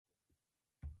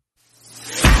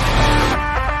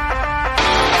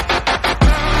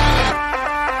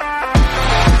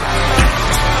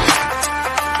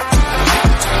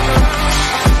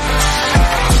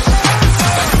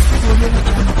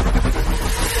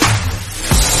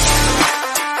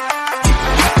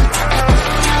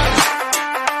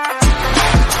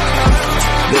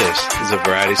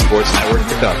Variety Sports Network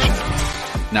production.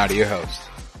 Now to your host.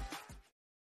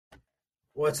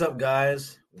 What's up,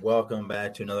 guys? Welcome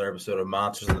back to another episode of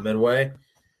Monsters of the Midway.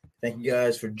 Thank you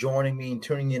guys for joining me and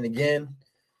tuning in again.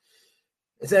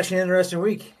 It's actually an interesting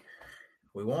week.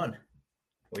 We won.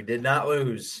 We did not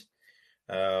lose.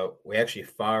 We actually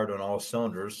fired on all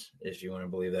cylinders, if you want to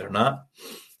believe that or not.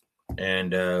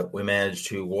 And we managed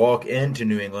to walk into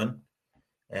New England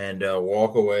and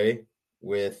walk away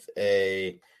with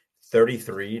a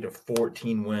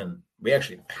 33-14 win. We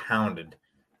actually pounded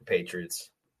the Patriots.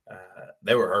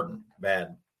 They were hurting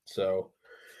bad. So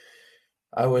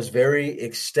I was very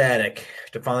ecstatic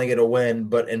to finally get a win,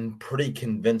 but in pretty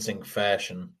convincing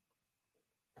fashion.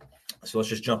 So let's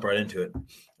just jump right into it,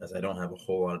 as I don't have a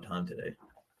whole lot of time today.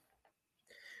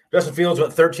 Justin Fields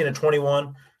went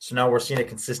 13-21, so now we're seeing a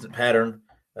consistent pattern.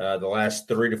 The last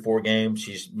 3 to 4 games,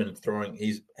 he's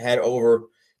had over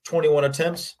 21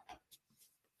 attempts.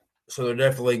 So they're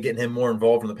definitely getting him more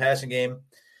involved in the passing game.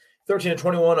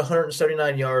 13-21,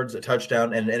 179 yards, a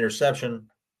touchdown, and an interception.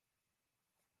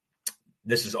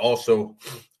 This is also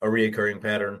a reoccurring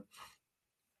pattern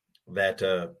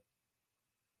that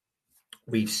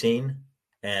we've seen,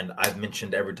 and I've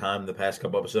mentioned every time the past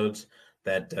couple episodes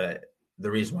that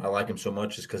the reason why I like him so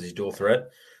much is because he's dual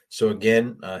threat. So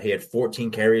again, he had 14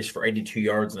 carries for 82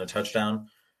 yards and a touchdown.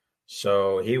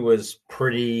 So he was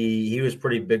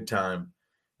pretty big time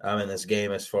in this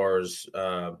game as far as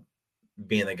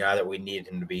being the guy that we needed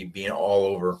him to be, being all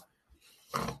over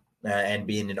and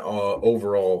being an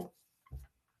overall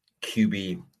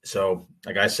QB. So,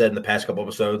 like I said in the past couple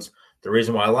episodes, the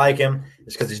reason why I like him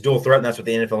is because he's dual threat, and that's what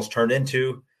the NFL's turned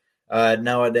into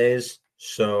nowadays.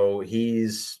 So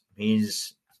he's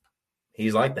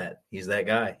like that. He's that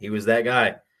guy. He was that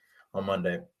guy on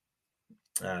Monday.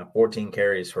 14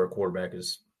 carries for a quarterback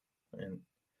it's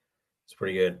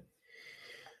pretty good.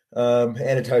 And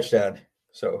a touchdown.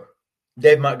 So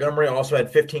Dave Montgomery also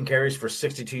had 15 carries for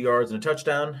 62 yards and a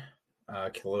touchdown.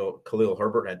 Khalil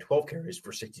Herbert had 12 carries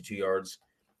for 62 yards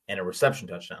and a reception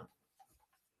touchdown.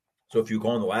 So if you go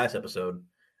on the last episode,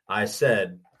 I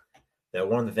said that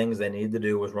one of the things they needed to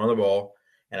do was run the ball.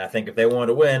 And I think if they wanted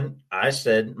to win, I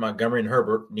said Montgomery and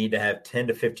Herbert need to have 10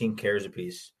 to 15 carries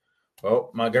apiece.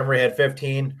 Well, Montgomery had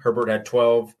 15, Herbert had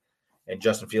 12, and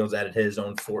Justin Fields added his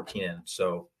own 14 in.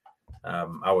 So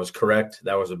I was correct.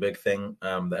 That was a big thing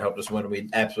that helped us win. We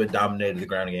absolutely dominated the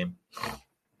ground game.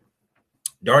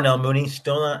 Darnell Mooney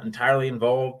still not entirely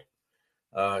involved.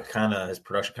 His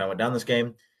production kind of went down this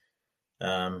game.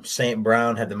 St.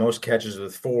 Brown had the most catches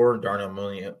with 4.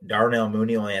 Darnell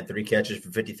Mooney only had 3 catches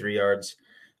for 53 yards.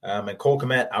 And Cole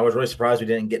Kmet, I was really surprised we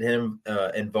didn't get him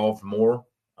involved more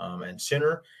and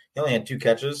sooner. He only had 2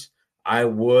 catches. I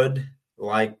would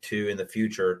like to, in the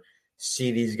future,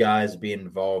 see these guys be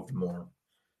involved more.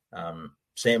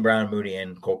 St. Brown, Mooney,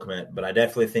 and Cole Kmet. But I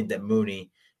definitely think that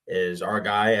Mooney is our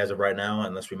guy as of right now,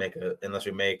 unless we make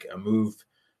a move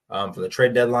for the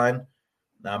trade deadline.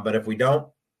 But if we don't,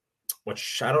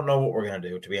 which I don't know what we're going to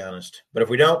do, to be honest. But if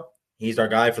we don't, he's our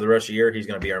guy for the rest of the year. He's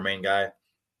going to be our main guy.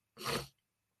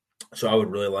 So I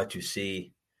would really like to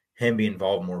see him be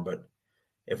involved more. But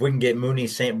if we can get Mooney,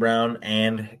 St. Brown,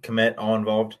 and Kmet all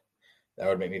involved, that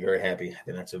would make me very happy. I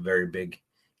think that's a very big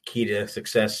key to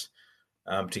success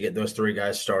to get those 3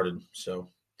 guys started. So,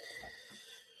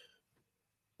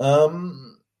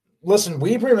 listen,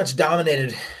 we pretty much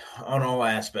dominated on all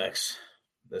aspects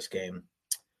this game.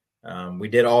 We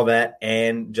did all that,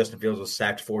 and Justin Fields was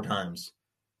sacked 4 times.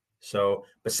 So,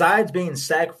 besides being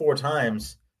sacked 4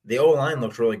 times, the O-line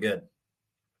looks really good.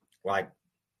 Like,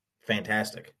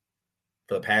 fantastic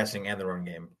for the passing and the run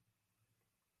game.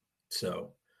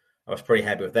 So, I was pretty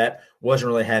happy with that. Wasn't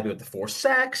really happy with the 4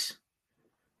 sacks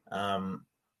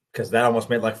because that almost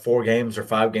made like 4 games or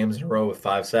 5 games in a row with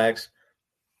 5 sacks.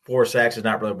 4 sacks is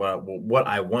not really what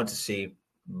I want to see,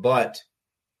 but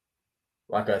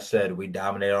like I said, we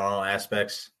dominated on all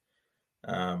aspects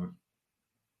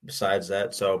besides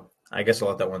that. So I guess I'll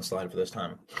let that one slide for this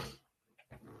time.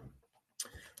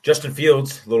 Justin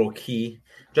Fields, little key.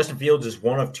 Justin Fields is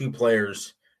one of 2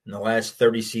 players in the last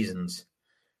 30 seasons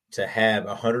to have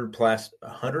 100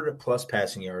 plus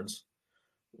passing yards,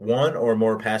 1 or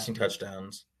more passing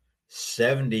touchdowns,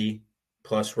 70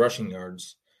 plus rushing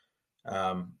yards,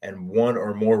 and 1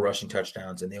 or more rushing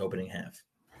touchdowns in the opening half.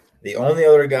 The only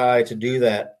other guy to do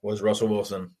that was Russell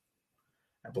Wilson.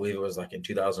 I believe it was like in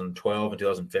 2012 and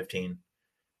 2015.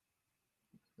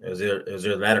 It was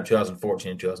either that or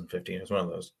 2014 and 2015. It was one of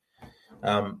those.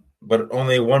 But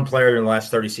only one player in the last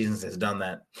 30 seasons has done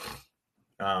that.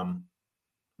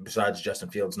 Besides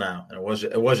Justin Fields now, and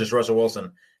it was just Russell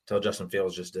Wilson until Justin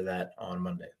Fields just did that on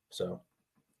Monday. So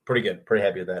pretty good. Pretty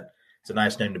happy with that. It's a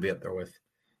nice name to be up there with.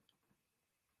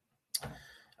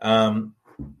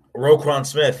 Roquan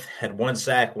Smith had 1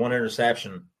 sack, 1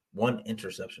 interception. I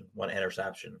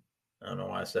don't know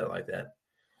why I said it like that.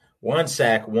 1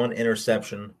 sack, 1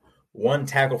 interception, 1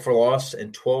 tackle for loss,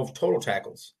 and 12 total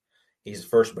tackles. He's the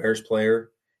first Bears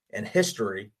player in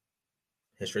history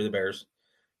of the Bears,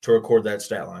 to record that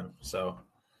stat line. So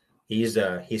he's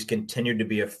continued to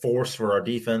be a force for our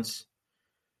defense,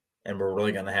 and we're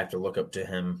really going to have to look up to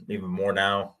him even more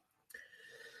now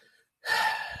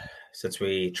since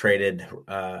we traded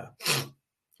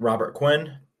Robert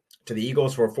Quinn to the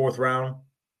Eagles for a 4th round.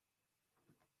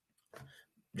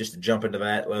 Just to jump into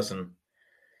that, listen,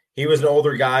 he was an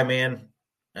older guy, man.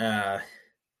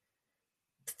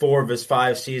 4 of his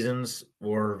 5 seasons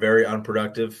were very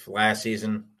unproductive. Last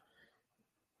season,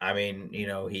 I mean,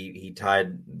 he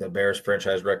tied the Bears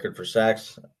franchise record for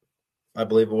sacks, I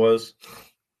believe it was.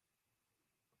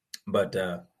 But,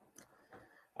 other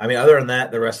than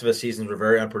that, the rest of his seasons were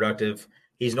very unproductive.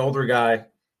 He's an older guy.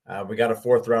 We got a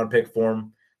 4th round pick for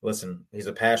him. Listen, he's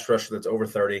a pass rusher that's over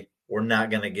 30. We're not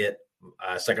going to get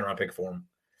a 2nd round pick for him.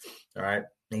 All right.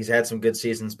 He's had some good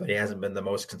seasons, but he hasn't been the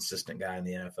most consistent guy in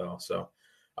the NFL. So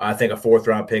I think a 4th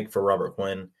round pick for Robert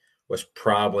Quinn was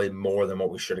probably more than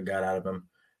what we should have got out of him.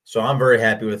 So I'm very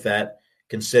happy with that,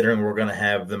 considering we're going to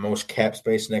have the most cap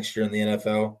space next year in the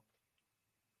NFL.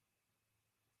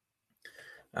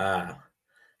 I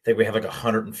think we have like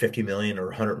 $150 million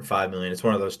or $105 million. It's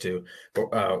one of those two. We're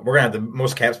going to have the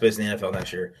most cap space in the NFL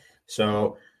next year.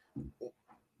 So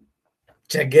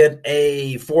to get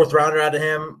a 4th rounder out of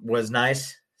him was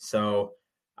nice. So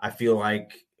I feel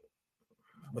like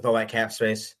with all that cap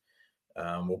space,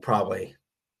 we'll probably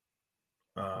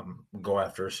go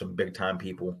after some big-time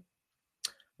people.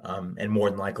 And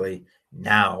more than likely,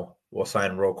 now we'll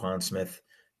sign Roquan Smith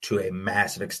to a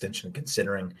massive extension,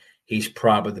 considering he's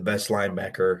probably the best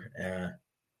linebacker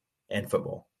in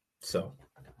football. So,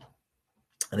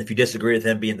 and if you disagree with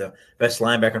him being the best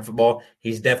linebacker in football,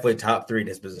 he's definitely top 3 in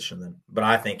his position then. But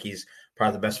I think he's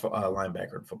probably the best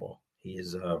linebacker in football.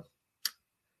 He's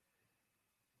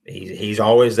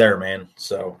always there, man.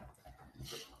 So,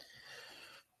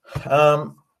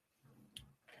 Jaquan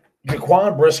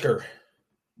Brisker,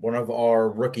 one of our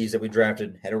rookies that we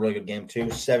drafted, had a really good game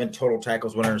too. 7 total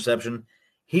tackles, 1 interception.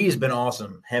 He's been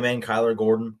awesome. Him and Kyler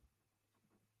Gordon,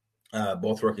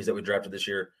 both rookies that we drafted this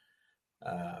year,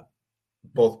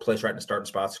 both placed right in the starting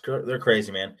spots. They're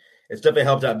crazy, man. It's definitely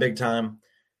helped out big time.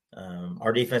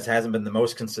 Our defense hasn't been the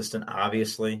most consistent,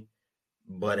 obviously,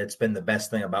 but it's been the best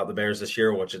thing about the Bears this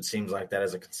year, which it seems like that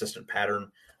is a consistent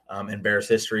pattern in Bears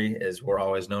history, is we're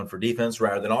always known for defense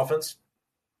rather than offense.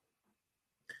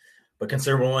 But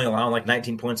consider we're only allowing like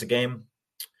 19 points a game.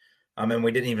 And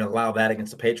we didn't even allow that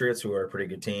against the Patriots, who are a pretty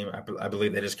good team. I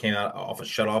believe they just came out off a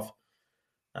shutoff.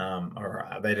 Or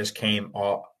they just came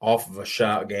off of a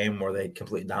shutout game where they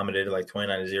completely dominated like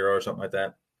 29-0 or something like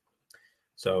that.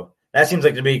 So that seems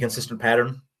like to be a consistent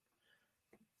pattern.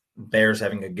 Bears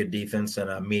having a good defense and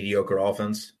a mediocre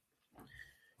offense.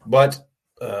 But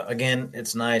again,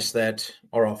 it's nice that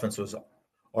our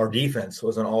defense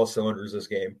was on all cylinders this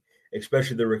game,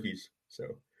 especially the rookies. So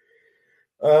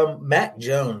Mac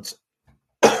Jones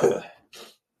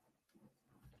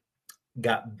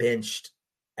got benched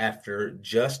after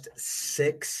just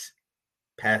 6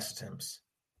 pass attempts.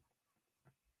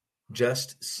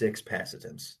 Just 6 pass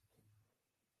attempts.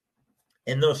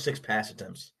 In those 6 pass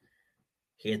attempts,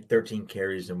 he had 13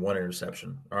 carries and 1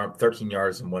 interception, or 13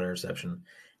 yards and 1 interception.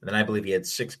 And then I believe he had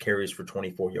 6 carries for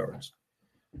 24 yards.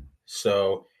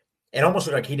 So it almost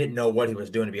looked like he didn't know what he was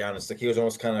doing, to be honest. Like he was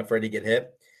almost kind of afraid to get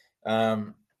hit.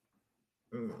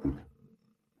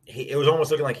 It was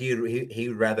almost looking like he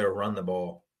would rather run the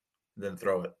ball than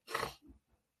throw it.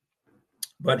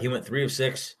 But he went 3 of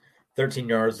 6, 13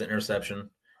 yards, an interception.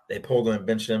 They pulled him and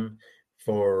benched him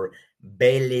for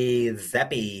Bailey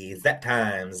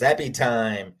Zappy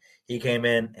time. He came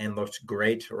in and looked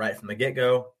great right from the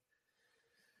get-go.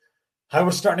 I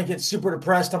was starting to get super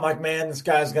depressed. I'm like, man, this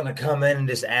guy's going to come in and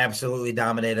just absolutely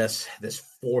dominate us. This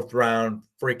 4th round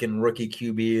freaking rookie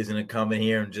QB is going to come in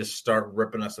here and just start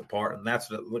ripping us apart. And that's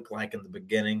what it looked like in the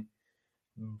beginning.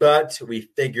 But we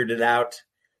figured it out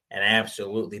and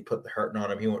absolutely put the hurting on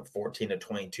him. He went 14 of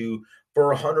 22 for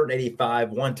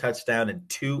 185, 1 touchdown, and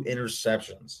 2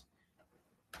 interceptions.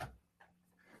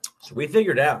 So we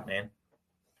figured it out, man.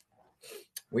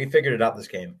 We figured it out this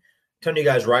game. I'm telling you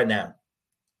guys right now,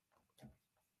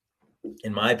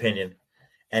 in my opinion,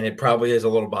 and it probably is a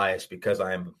little biased because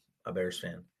I am a Bears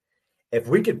fan, if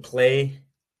we could play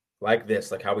like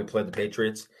this, like how we played the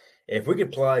Patriots, if we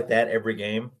could play like that every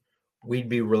game, we'd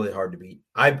be really hard to beat.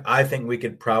 I think we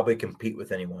could probably compete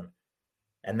with anyone.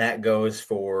 And that goes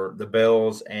for the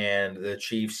Bills and the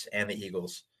Chiefs and the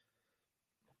Eagles.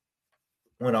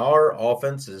 When our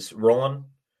offense is rolling,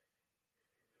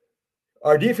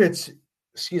 our defense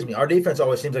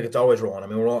always seems like it's always rolling. I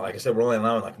mean, like I said, we're only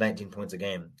allowing like 19 points a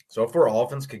game. So if our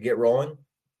offense could get rolling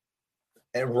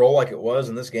and roll like it was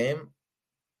in this game,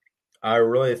 I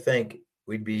really think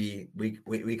we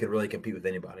could really compete with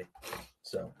anybody.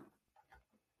 So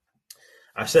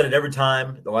I've said it every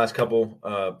time the last couple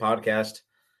podcasts,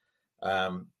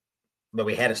 but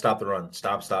we had to stop the run.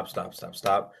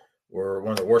 Stop. We're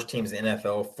one of the worst teams in the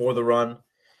NFL for the run.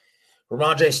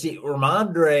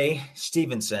 Ramondre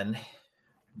Stevenson,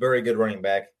 very good running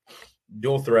back,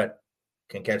 dual threat,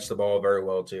 can catch the ball very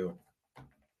well too.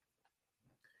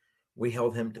 We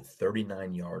held him to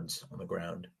 39 yards on the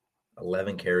ground,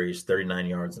 11 carries, 39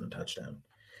 yards, and a touchdown.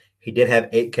 He did have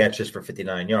 8 catches for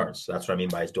 59 yards. So that's what I mean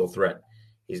by his dual threat.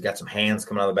 He's got some hands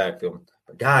coming out of the backfield.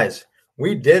 But guys,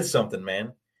 we did something,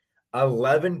 man.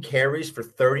 11 carries for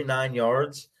 39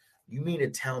 yards. You mean to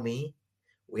tell me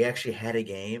we actually had a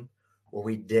game where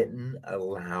we didn't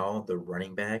allow the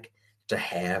running back to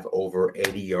have over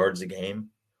 80 yards a game,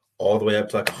 all the way up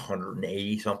to like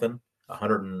 180 something,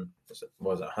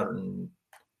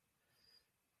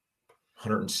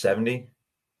 170? I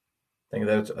think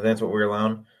that's what we were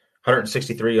allowing.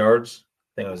 163 yards. I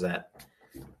think it was that.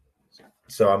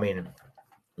 So I mean,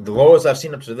 the lowest I've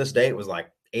seen up to this date was like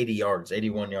 80 yards,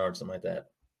 81 yards, something like that.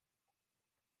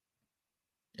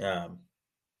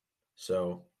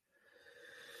 So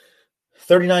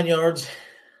 39 yards,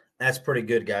 that's pretty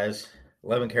good, guys.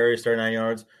 11 carries, 39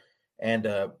 yards. And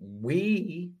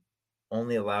we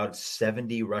only allowed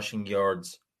 70 rushing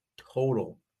yards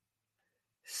total.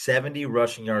 70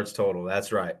 rushing yards total.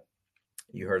 That's right.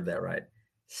 You heard that right.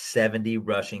 70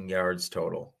 rushing yards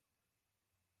total.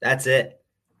 That's it.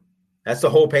 That's the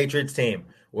whole Patriots team.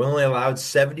 We only allowed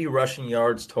 70 rushing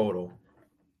yards total.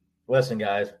 Listen,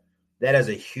 guys, that is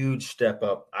a huge step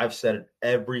up. I've said it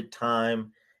every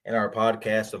time in our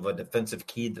podcast of a defensive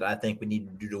key that I think we need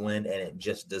to do to win, and it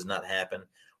just does not happen.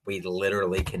 We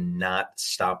literally cannot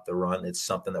stop the run. It's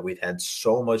something that we've had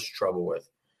so much trouble with.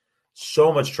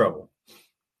 So much trouble.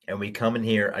 And we come in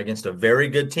here against a very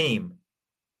good team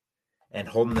and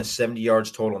holding the 70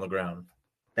 yards total on the ground.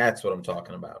 That's what I'm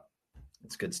talking about.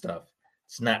 It's good stuff.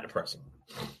 It's not depressing.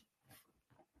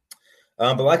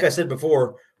 But like I said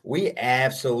before, we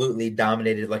absolutely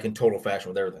dominated like in total fashion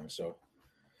with everything. So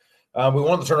we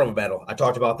won the turnover battle. I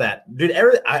talked about that. Dude,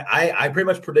 I pretty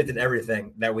much predicted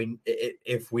everything that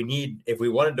if we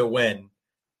wanted to win,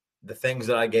 the things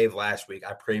that I gave last week,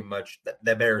 I pretty much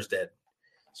the Bears did.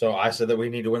 So I said that we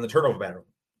need to win the turnover battle.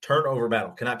 Turnover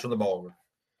battle. Cannot turn the ball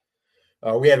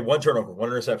over. We had 1 turnover, 1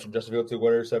 interception. Justin Fields took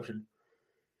 1 interception.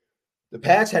 The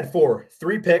Pats had 4,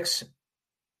 3 picks,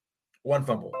 1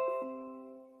 fumble.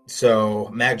 So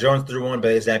Mac Jones threw 1,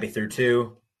 Bailey Zappi threw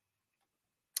 2.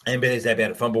 And Bailey Zappi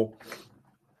had a fumble.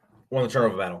 Won the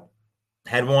turnover battle.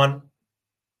 Had 1.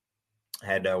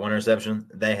 Had 1 interception.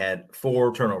 They had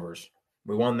 4 turnovers.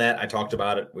 We won that. I talked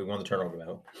about it. We won the turnover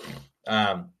battle.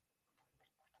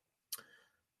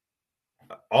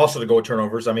 Also, to go with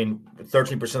turnovers, I mean,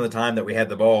 13% of the time that we had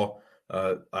the ball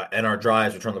in our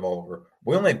drives, we turned the ball over.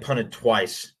 We only punted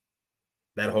twice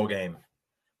that whole game.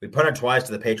 We punted twice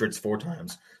to the Patriots 4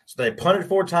 times. So they punted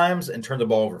 4 times and turned the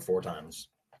ball over 4 times.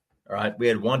 All right. We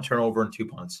had 1 turnover and 2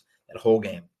 punts that whole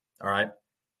game. All right.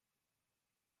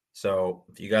 So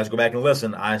if you guys go back and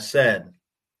listen, I said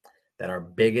that our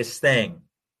biggest thing,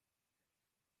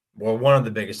 well, one of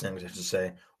the biggest things I should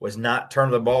say, was not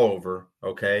turning the ball over,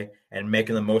 okay, and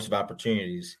making the most of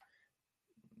opportunities.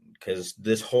 Because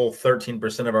this whole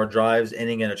 13% of our drives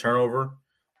ending in a turnover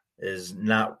is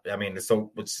not, I mean, it's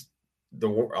almost the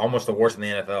worst in the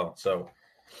NFL. So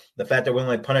the fact that we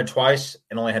only punted twice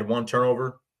and only had 1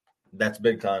 turnover, that's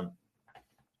big time.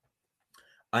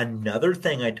 Another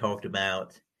thing I talked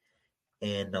about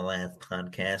in the last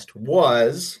podcast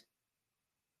was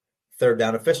third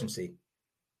down efficiency.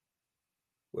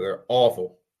 We were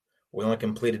awful. We only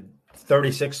completed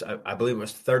 36, I believe it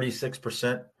was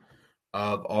 36%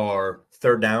 of our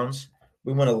third downs.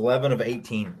 We went 11 of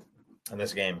 18 in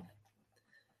this game.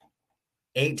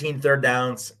 18 third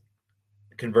downs,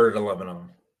 converted 11 of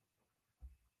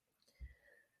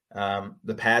them.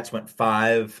 The Pats went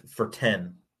 5 for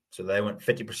 10, so they went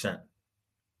 50%.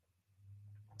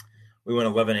 We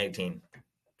went 11-18.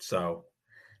 So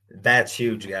that's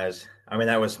huge, guys. I mean,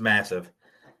 that was massive.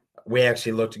 We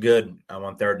actually looked good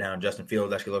on third down. Justin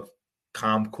Fields actually looked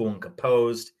calm, cool, and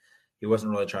composed. He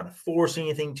wasn't really trying to force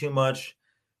anything too much.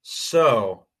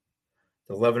 So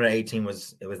The 11-18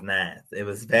 was nice. It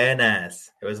was very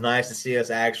nice. It was nice to see us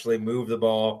actually move the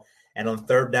ball. And on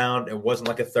third down, it wasn't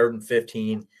like a 3rd and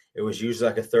 15. It was usually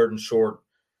like a 3rd and short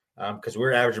because we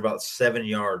were averaging about 7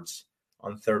 yards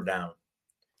on third down.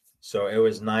 So it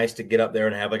was nice to get up there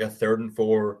and have like a 3rd and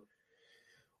 4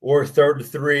 or a 3rd and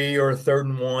 3 or a 3rd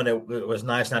and 1. It was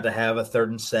nice not to have a 3rd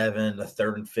and 7, a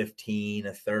 3rd and 15,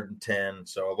 a 3rd and 10.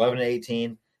 So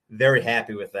 11-18, very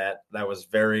happy with that. That was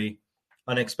very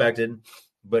unexpected,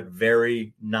 but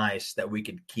very nice that we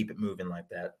could keep it moving like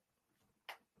that.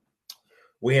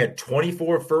 We had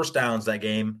 24 first downs that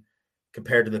game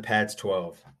compared to the Pats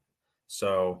 12.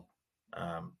 So,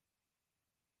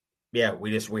 we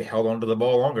held on to the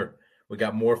ball longer. We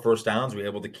got more first downs. We were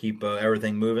able to keep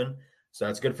everything moving. So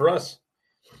that's good for us.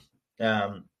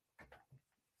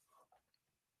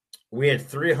 We had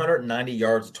 390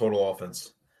 yards of total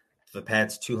offense. The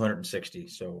Pats 260.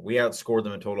 So we outscored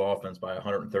them in total offense by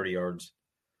 130 yards.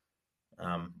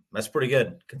 That's pretty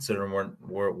good considering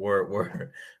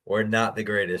we're not the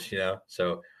greatest,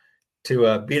 So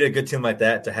to beat a good team like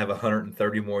that, to have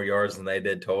 130 more yards than they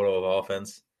did total of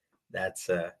offense, that's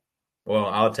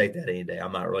I'll take that any day.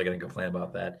 I'm not really going to complain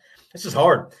about that. It's just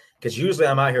hard because usually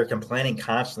I'm out here complaining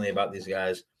constantly about these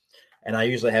guys, and I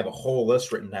usually have a whole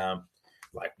list written down.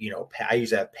 Like, I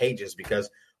usually have pages because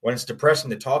when it's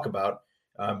depressing to talk about,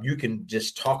 you can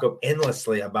just talk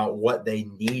endlessly about what they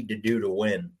need to do to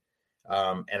win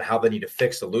and how they need to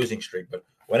fix the losing streak. But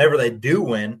whenever they do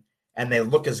win and they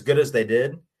look as good as they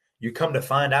did, you come to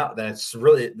find out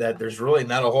that there's really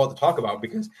not a whole lot to talk about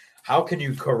because how can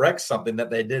you correct something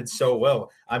that they did so well?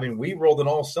 I mean, we rolled in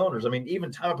all cylinders. I mean,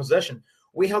 even time of possession,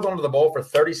 we held onto the ball for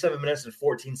 37 minutes and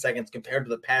 14 seconds compared to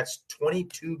the Pats'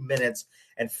 22 minutes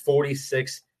and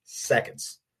 46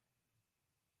 seconds.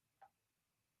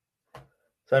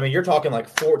 So, I mean, you're talking like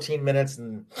 14 minutes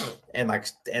and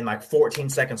like 14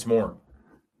 seconds more.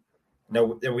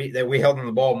 No, that we held on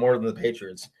the ball more than the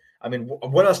Patriots. I mean,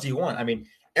 what else do you want? I mean,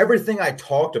 everything I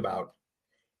talked about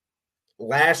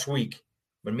last week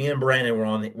when me and Brandon were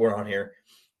on here.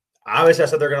 Obviously, I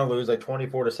said they're going to lose like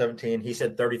 24-17. He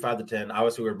said 35-10.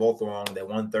 Obviously, we were both wrong. They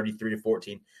won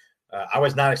 33-14. I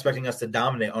was not expecting us to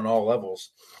dominate on all levels.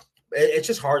 It's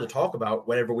just hard to talk about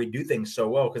whenever we do things so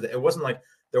well because it wasn't like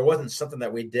there wasn't something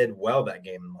that we did well that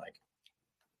game. Like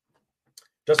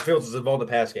Justin Fields was involved in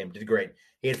the pass game, did great.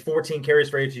 He had 14 carries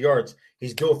for 82 yards.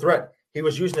 He's dual threat. He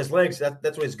was using his legs.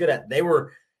 That's what he's good at. They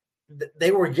were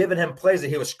giving him plays that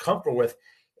he was comfortable with.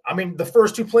 I mean, the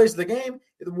first 2 plays of the game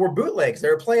were bootlegs. They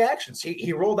were play actions.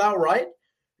 He rolled out right,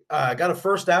 got a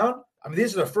first down. I mean,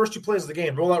 these are the first 2 plays of the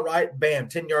game. Roll out right, bam,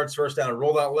 10 yards, first down.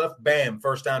 Rolled out left, bam,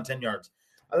 first down, 10 yards.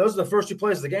 Those are the first 2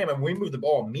 plays of the game, and we moved the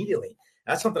ball immediately.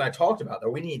 That's something I talked about, that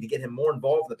we need to get him more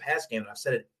involved in the pass game, and I've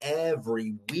said it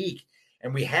every week.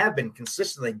 And we have been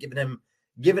consistently giving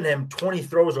him 20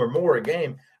 throws or more a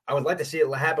game. I would like to see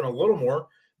it happen a little more.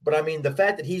 But, I mean, the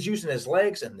fact that he's using his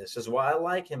legs, and this is why I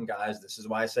like him, guys. This is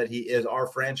why I said he is our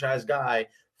franchise guy.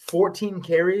 14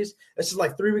 carries. This is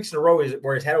like 3 weeks in a row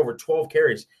where he's had over 12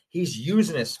 carries. He's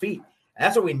using his feet.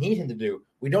 That's what we need him to do.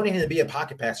 We don't need him to be a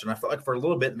pocket passer. And I felt like for a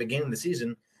little bit in the beginning of the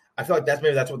season, I feel like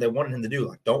that's what they wanted him to do.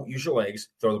 Like, don't use your legs,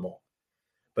 throw the ball.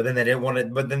 But then they didn't want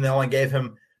it. But then they only gave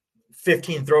him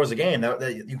 15 throws a game.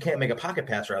 You can't make a pocket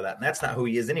passer out of that. And that's not who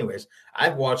he is anyways.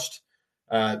 I've watched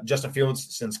Justin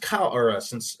Fields since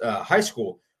high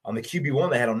school on the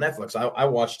QB1 they had on Netflix. I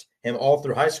watched him all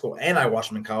through high school, and I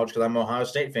watched him in college because I'm an Ohio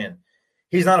State fan.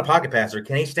 He's not a pocket passer.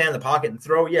 Can he stand in the pocket and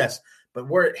throw? Yes. But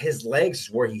where his legs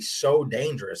is where he's so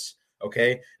dangerous,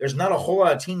 okay? There's not a whole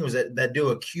lot of teams that do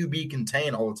a QB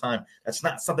contain all the time. That's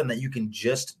not something that you can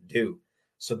just do.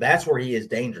 So that's where he is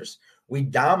dangerous. We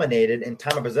dominated in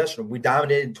time of possession. We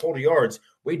dominated in total yards.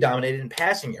 We dominated in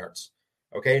passing yards.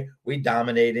 Okay, we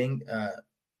dominating.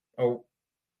 We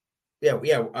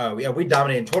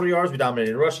dominated in total yards. We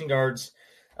dominated in rushing yards.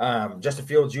 Justin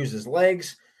Fields used his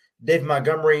legs. David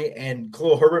Montgomery and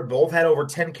Khalil Herbert both had over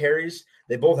 10 carries.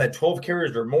 They both had 12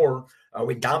 carries or more.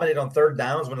 We dominated on third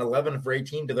downs, went 11 for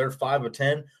 18 to their 5 of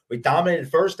 10. We dominated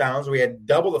first downs. We had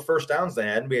double the first downs they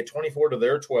had. We had 24 to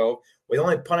their 12. We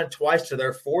only punted twice to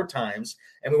their 4 times,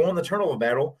 and we won the turnover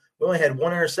battle. We only had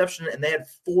 1 interception, and they had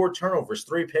 4 turnovers,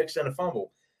 3 picks, and a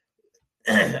fumble.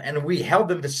 And we held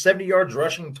them to 70 yards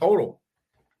rushing total.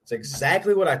 It's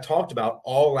exactly what I talked about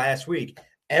all last week.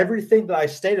 Everything that I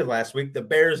stated last week, the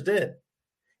Bears did.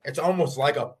 It's almost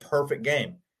like a perfect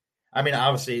game. I mean,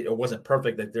 obviously, it wasn't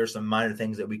perfect. That there's some minor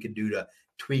things that we could do to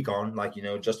tweak on. Like,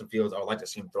 Justin Fields, I would like to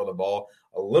see him throw the ball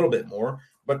a little bit more.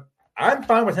 But I'm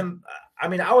fine with him. I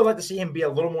mean, I would like to see him be a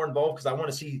little more involved because I want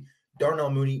to see Darnell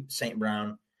Mooney, St.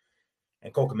 Brown,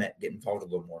 and Cole Kmet get involved a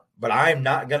little more. But I'm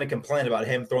not going to complain about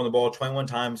him throwing the ball 21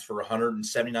 times for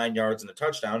 179 yards and a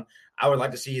touchdown. I would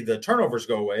like to see the turnovers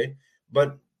go away.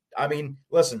 But, I mean,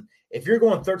 listen, if you're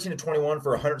going 13 to 21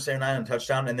 for 179 and a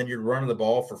touchdown, and then you're running the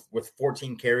ball with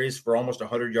 14 carries for almost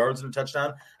 100 yards and a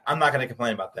touchdown, I'm not going to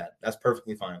complain about that. That's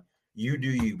perfectly fine. You do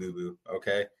you, boo-boo,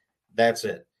 okay? That's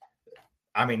it.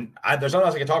 I mean, there's nothing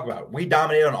else I can talk about. We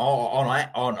dominated on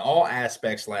all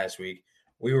aspects last week.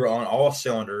 We were on all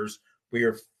cylinders. We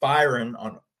were firing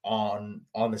on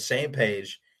the same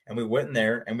page, and we went in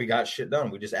there and we got shit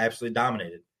done. We just absolutely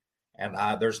dominated. And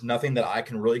there's nothing that I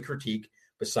can really critique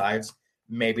besides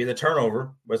maybe the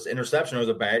turnover. But the interception was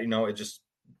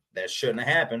that shouldn't have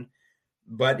happened.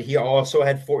 But he also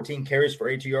had 14 carries for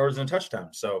 82 yards and a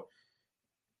touchdown. So,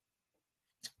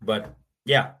 but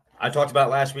yeah, I talked about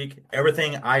it last week.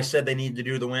 Everything I said they needed to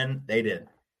do to win, they did.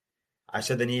 I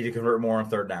said they needed to convert more on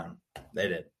third down. They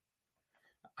did.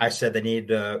 I said they needed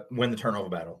to win the turnover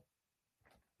battle.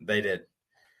 They did.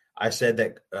 I said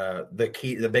that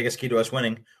the biggest key to us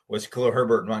winning was Khalil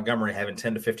Herbert and Montgomery having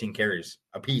 10 to 15 carries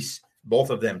apiece, both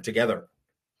of them together.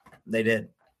 They did.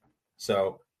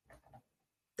 So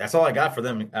that's all I got for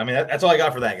them. I mean, that's all I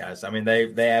got for that, guys. I mean, they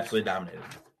absolutely dominated.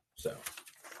 So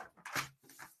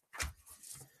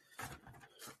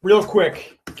real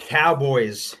quick,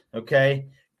 Cowboys, okay?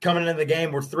 Coming into the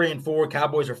game, we're 3-4.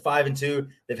 Cowboys are 5-2.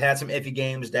 They've had some iffy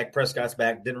games. Dak Prescott's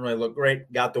back. Didn't really look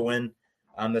great. Got the win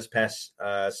this past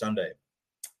Sunday.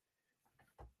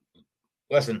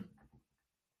 Listen,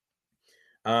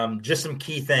 just some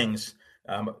key things.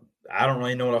 I don't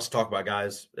really know what else to talk about,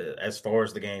 guys, as far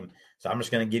as the game. So I'm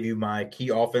just going to give you my key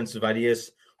offensive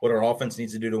ideas, what our offense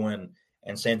needs to do to win,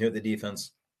 and same thing with the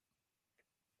defense.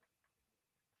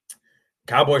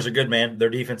 Cowboys are good, man. Their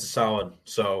defense is solid.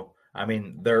 So, I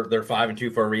mean, they're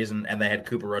 5-2 for a reason, and they had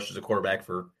Cooper Rush as a quarterback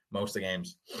for most of the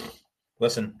games.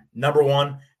 Listen, number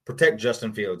one, protect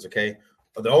Justin Fields, okay?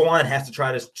 The O-line has to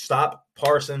try to stop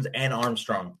Parsons and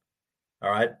Armstrong, all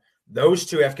right? Those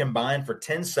two have combined for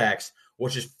 10 sacks,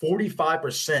 which is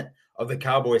 45% of the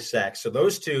Cowboys' sacks. So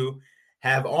those two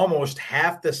have almost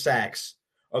half the sacks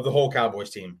of the whole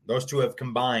Cowboys team. Those two have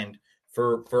combined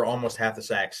for almost half the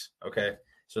sacks, okay?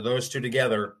 So those two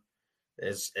together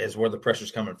is where the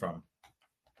pressure's coming from.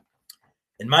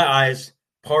 In my eyes,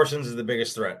 Parsons is the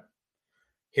biggest threat.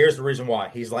 Here's the reason why.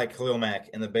 He's like Khalil Mack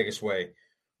in the biggest way.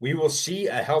 We will see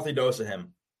a healthy dose of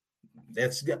him.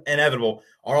 It's inevitable.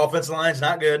 Our offensive line's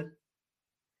not good.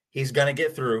 He's going to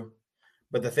get through.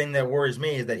 But the thing that worries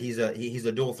me is that he's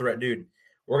a dual threat dude.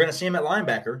 We're going to see him at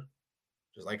linebacker,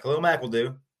 just like Khalil Mack will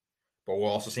do. But we'll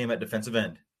also see him at defensive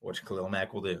end, which Khalil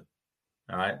Mack will do.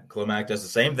 All right? Khalil Mack does the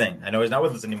same thing. I know he's not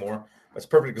with us anymore, but it's a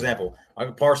perfect example.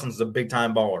 Michael Parsons is a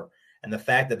big-time baller. And the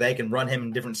fact that they can run him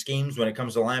in different schemes when it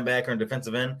comes to linebacker and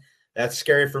defensive end, that's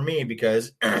scary for me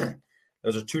because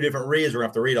those are two different reads we're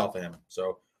going to have to read off of him.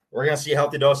 So we're going to see a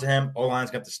healthy dose of him.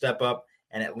 O-line's going to have to step up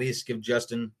and at least give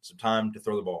Justin some time to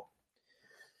throw the ball.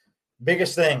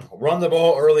 Biggest thing, run the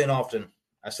ball early and often.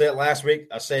 I said it last week.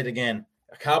 I say it again.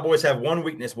 The Cowboys have one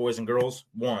weakness, boys and girls.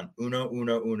 One.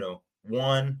 Uno.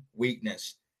 One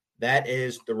weakness. That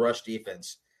is the rush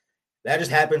defense. That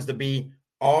just happens to be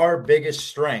our biggest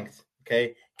strength.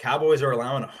 Okay, Cowboys are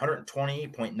allowing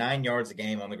 120.9 yards a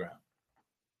game on the ground.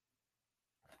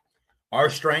 Our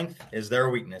strength is their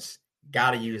weakness.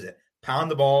 Got to use it.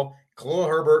 Pound the ball. Khalil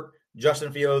Herbert,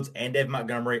 Justin Fields, and David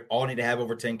Montgomery all need to have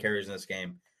over 10 carries in this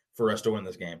game for us to win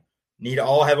this game. Need to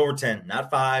all have over 10. Not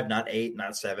 5, not 8,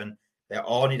 not 7. They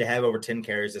all need to have over 10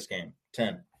 carries this game.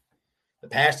 10. The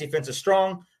pass defense is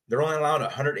strong. They're only allowed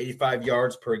 185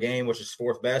 yards per game, which is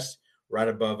fourth best, right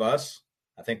above us.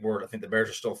 I think the Bears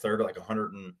are still third at like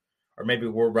 100 or maybe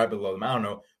we're right below them. I don't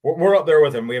know. We're up there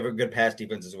with them. We have a good pass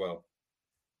defense as well.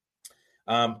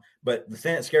 But the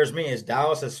thing that scares me is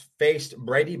Dallas has faced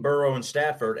Brady, Burrow, and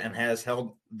Stafford and has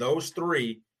held those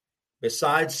three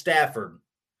besides Stafford.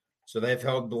 So they've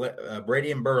held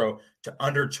Brady and Burrow to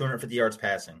under 250 yards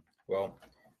passing. Well,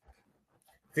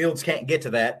 Fields can't get to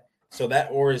that. So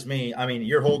that worries me. I mean,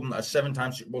 you're holding a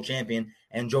 7-time Super Bowl champion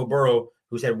and Joe Burrow,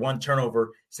 who's had one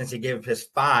turnover since he gave his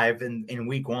 5 in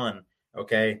week 1,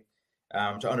 okay,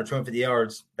 to under 250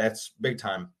 yards. That's big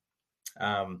time.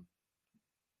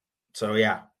 So,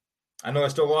 yeah, I know I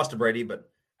still lost to Brady,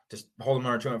 but just hold him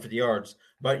under 250 yards.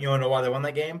 But you want to know why they won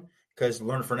that game? Because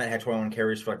Leonard Fournette had 21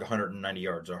 carries for like 190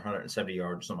 yards or 170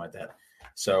 yards, something like that.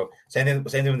 So, same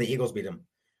thing when the Eagles beat them.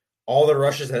 All the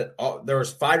rushes there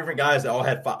was 5 different guys that all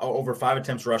had over 5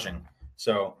 attempts rushing.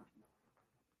 So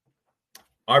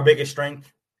our biggest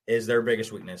strength is their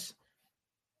biggest weakness.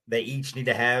 They each need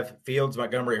to have Fields,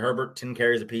 Montgomery, Herbert, 10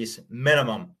 carries apiece,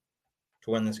 minimum.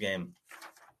 to win this game.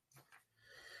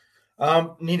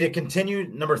 Need to continue.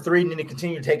 Number 3, need to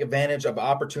continue to take advantage of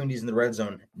opportunities in the red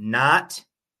zone, not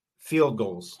field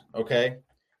goals. Okay.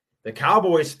 The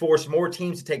Cowboys force more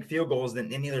teams to take field goals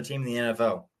than any other team in the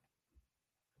NFL.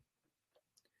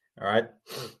 All right.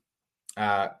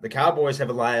 The Cowboys have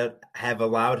allowed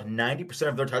 90%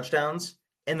 of their touchdowns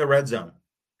in the red zone.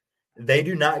 They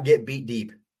do not get beat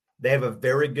deep. They have a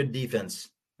very good defense.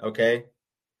 Okay.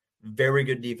 Very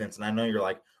good defense. And I know you're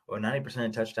like, 90%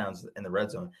 of touchdowns in the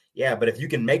red zone. Yeah, but if you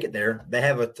can make it there, they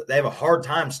have a hard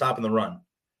time stopping the run.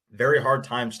 Very hard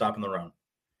time stopping the run.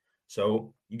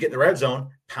 So you get in the red zone,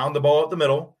 pound the ball up the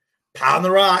middle, pound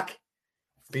the rock,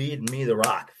 feed me the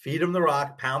rock. Feed them the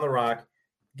rock, pound the rock,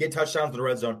 get touchdowns to the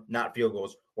red zone, not field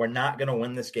goals. We're not going to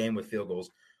win this game with field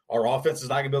goals. Our offense is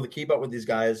not going to be able to keep up with these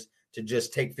guys to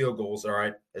just take field goals, all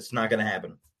right? It's not going to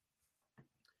happen.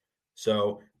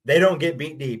 So they don't get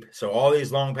beat deep. So all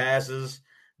these long passes,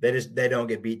 they don't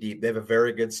get beat deep. They have a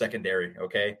very good secondary,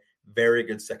 okay? Very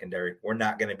good secondary. We're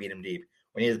not going to beat them deep.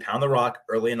 We need to pound the rock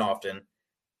early and often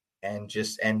and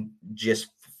just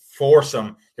force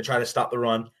them to try to stop the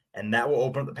run, and that will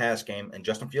open up the pass game. And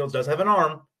Justin Fields does have an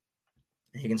arm.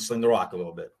 He can sling the rock a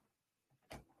little bit.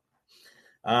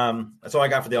 That's all I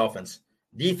got for the offense.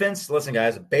 Defense, listen,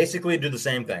 guys, basically do the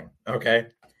same thing, okay?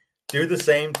 Do the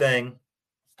same thing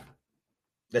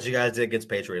that you guys did against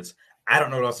Patriots. I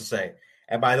don't know what else to say.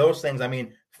 And by those things, I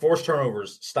mean force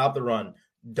turnovers, stop the run,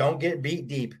 don't get beat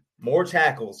deep, more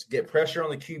tackles, get pressure on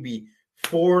the QB,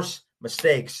 force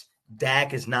mistakes.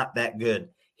 Dak is not that good.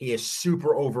 He is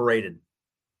super overrated.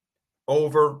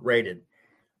 Overrated.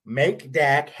 Make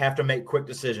Dak have to make quick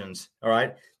decisions, all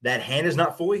right? That hand is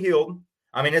not fully healed.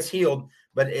 I mean, it's healed,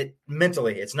 but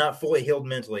it's not fully healed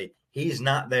mentally. He's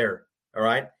not there, all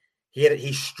right?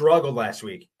 He struggled last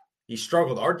week. He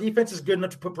struggled. Our defense is good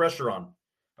enough to put pressure on,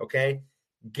 okay?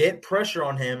 Get pressure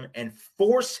on him and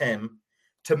force him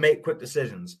to make quick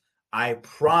decisions. I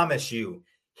promise you,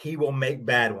 he will make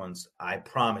bad ones. I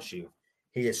promise you.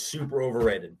 He is super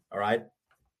overrated, all right?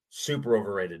 Super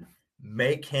overrated.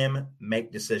 Make him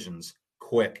make decisions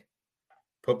quick.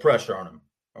 Put pressure on him,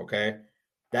 okay?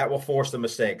 That will force the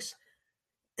mistakes.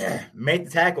 Make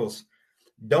the tackles.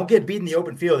 Don't get beat in the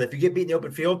open field. If you get beat in the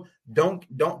open field, don't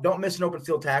miss an open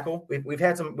field tackle. We've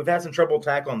had some trouble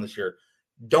tackling this year.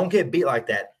 Don't get beat like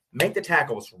that. Make the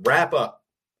tackles. Wrap up.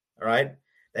 All right.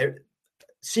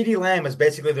 CeeDee Lamb is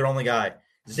basically their only guy.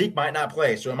 Zeke might not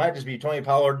play, so it might just be Tony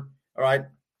Pollard. All right.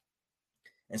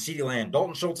 And CeeDee Lamb.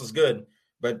 Dalton Schultz is good,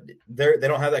 but they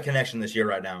don't have that connection this year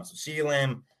right now. So CeeDee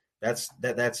Lamb, that's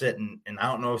it. And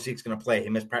I don't know if Zeke's going to play. He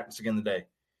missed practice again today.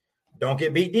 Don't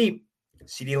get beat deep.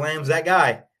 CeeDee Lamb's that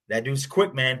guy. That dude's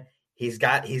quick, man. He's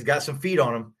got some feet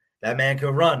on him. That man can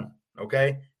run.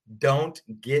 Okay. Don't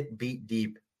get beat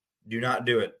deep. Do not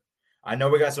do it. I know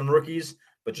we got some rookies,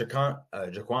 but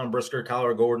Jaquan Brisker,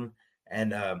 Kyler Gordon,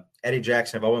 and Eddie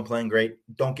Jackson have all been playing great.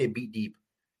 Don't get beat deep.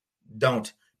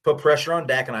 Don't. Put pressure on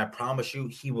Dak, and I promise you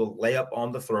he will lay up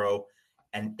on the throw,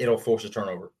 and it'll force a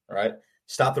turnover. All right?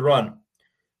 Stop the run.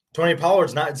 Tony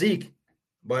Pollard's not Zeke,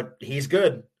 but he's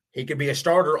good. He could be a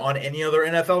starter on any other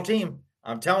NFL team.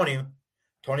 I'm telling you,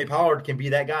 Tony Pollard can be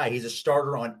that guy. He's a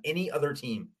starter on any other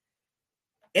team.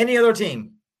 Any other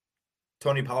team,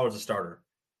 Tony Pollard's a starter.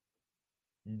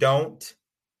 Don't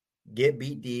get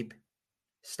beat deep.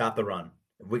 Stop the run.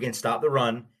 If we can stop the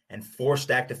run and force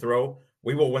Dak to throw,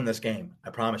 we will win this game.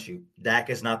 I promise you. Dak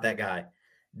is not that guy.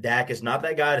 Dak is not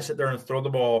that guy to sit there and throw the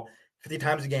ball 50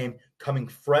 times a game coming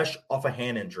fresh off a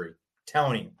hand injury.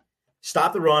 Telling you.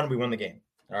 Stop the run, we win the game.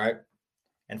 All right?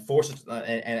 And force it,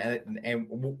 and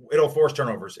it'll force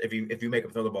turnovers if you make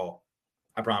them throw the ball.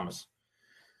 I promise.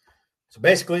 So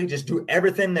basically, just do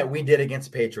everything that we did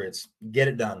against the Patriots. Get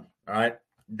it done. All right.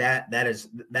 That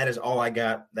is all I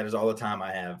got. That is all the time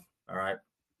I have. All right.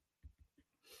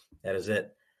 That is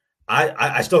it.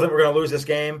 I still think we're going to lose this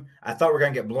game. I thought we were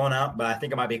going to get blown out, but I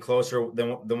think it might be closer than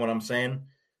what I'm saying.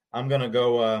 I'm going to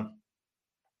go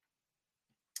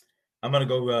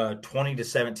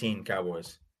 20-17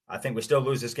 Cowboys. I think we still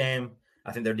lose this game.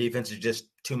 I think their defense is just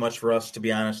too much for us, to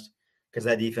be honest, because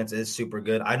that defense is super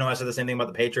good. I know I said the same thing about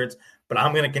the Patriots, but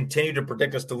I'm going to continue to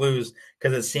predict us to lose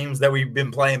because it seems that we've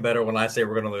been playing better when I say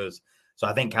we're going to lose. So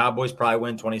I think Cowboys probably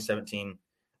win 2017.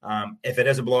 If it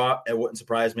is a blowout, it wouldn't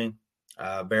surprise me.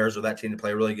 Bears are that team to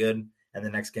play really good, and the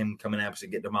next game coming up to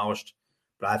get demolished.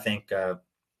 But I think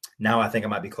now I think it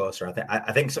might be closer.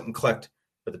 I think something clicked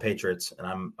with the Patriots, and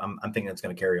I'm thinking it's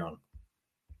going to carry on.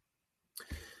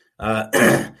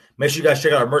 Make sure you guys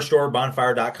check out our merch store,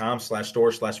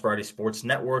 bonfire.com/store/Friday Sports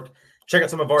Network. Check out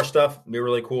some of our stuff. It'll be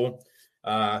really cool.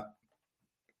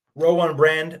 Row One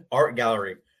Brand Art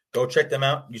Gallery. Go check them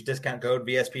out. Use discount code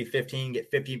VSP15,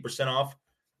 get 15% off.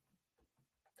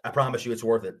 I promise you it's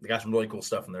worth it. They got some really cool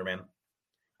stuff in there, man.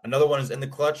 Another one is In the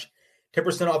Clutch.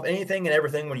 10% off anything and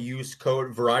everything when you use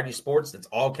code Variety Sports. That's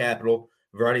all capital.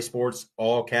 Variety Sports,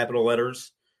 all capital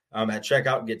letters. At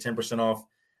checkout, get 10% off.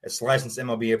 It's licensed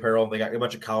MLB apparel. They got a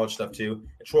bunch of college stuff too.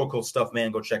 It's real cool stuff,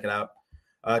 man. Go check it out.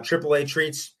 AAA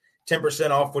Treats,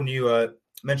 10% off when you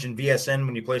mention VSN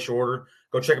when you place your order.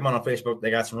 Go check them out on Facebook.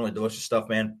 They got some really delicious stuff,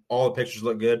 man. All the pictures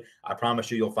look good. I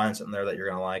promise you'll find something there that you're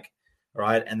going to like. All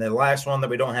right. And the last one that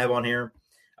we don't have on here,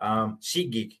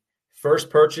 SeatGeek. First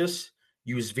purchase,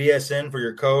 use VSN for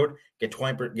your code. Get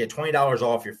 $20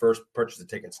 off your first purchase of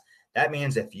tickets. That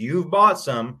means if you've bought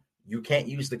some, you can't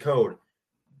use the code.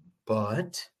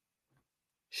 But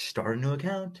start a new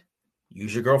account.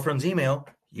 Use your girlfriend's email.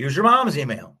 Use your mom's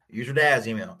email. Use your dad's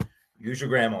email. Use your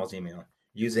grandma's email.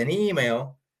 Use any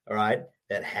email, all right,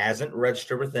 that hasn't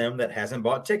registered with them, that hasn't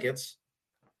bought tickets.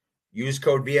 Use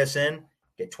code VSN.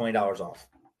 Get $20 off.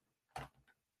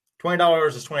 $20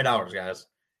 is $20, guys,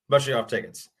 especially off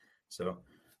tickets. So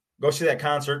go see that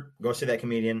concert. Go see that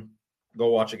comedian. Go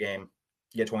watch a game.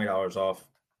 Get $20 off.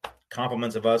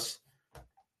 Compliments of us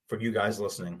for you guys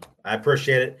listening. I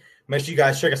appreciate it. Make sure you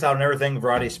guys check us out on everything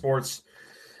Variety Sports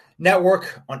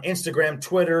Network on Instagram,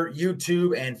 Twitter,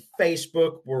 YouTube, and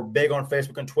Facebook. We're big on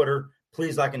Facebook and Twitter.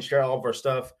 Please like and share all of our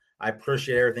stuff. I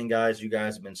appreciate everything, guys. You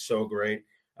guys have been so great.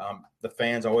 The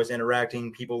fans always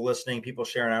interacting, people listening, people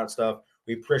sharing out stuff.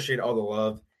 We appreciate all the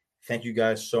love. Thank you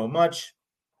guys so much.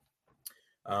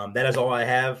 That is all I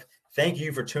have. Thank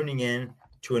you for tuning in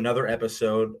to another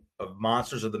episode of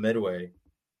Monsters of the Midway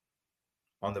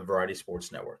on the Variety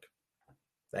Sports Network.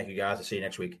 Thank you, guys. I'll see you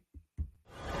next week.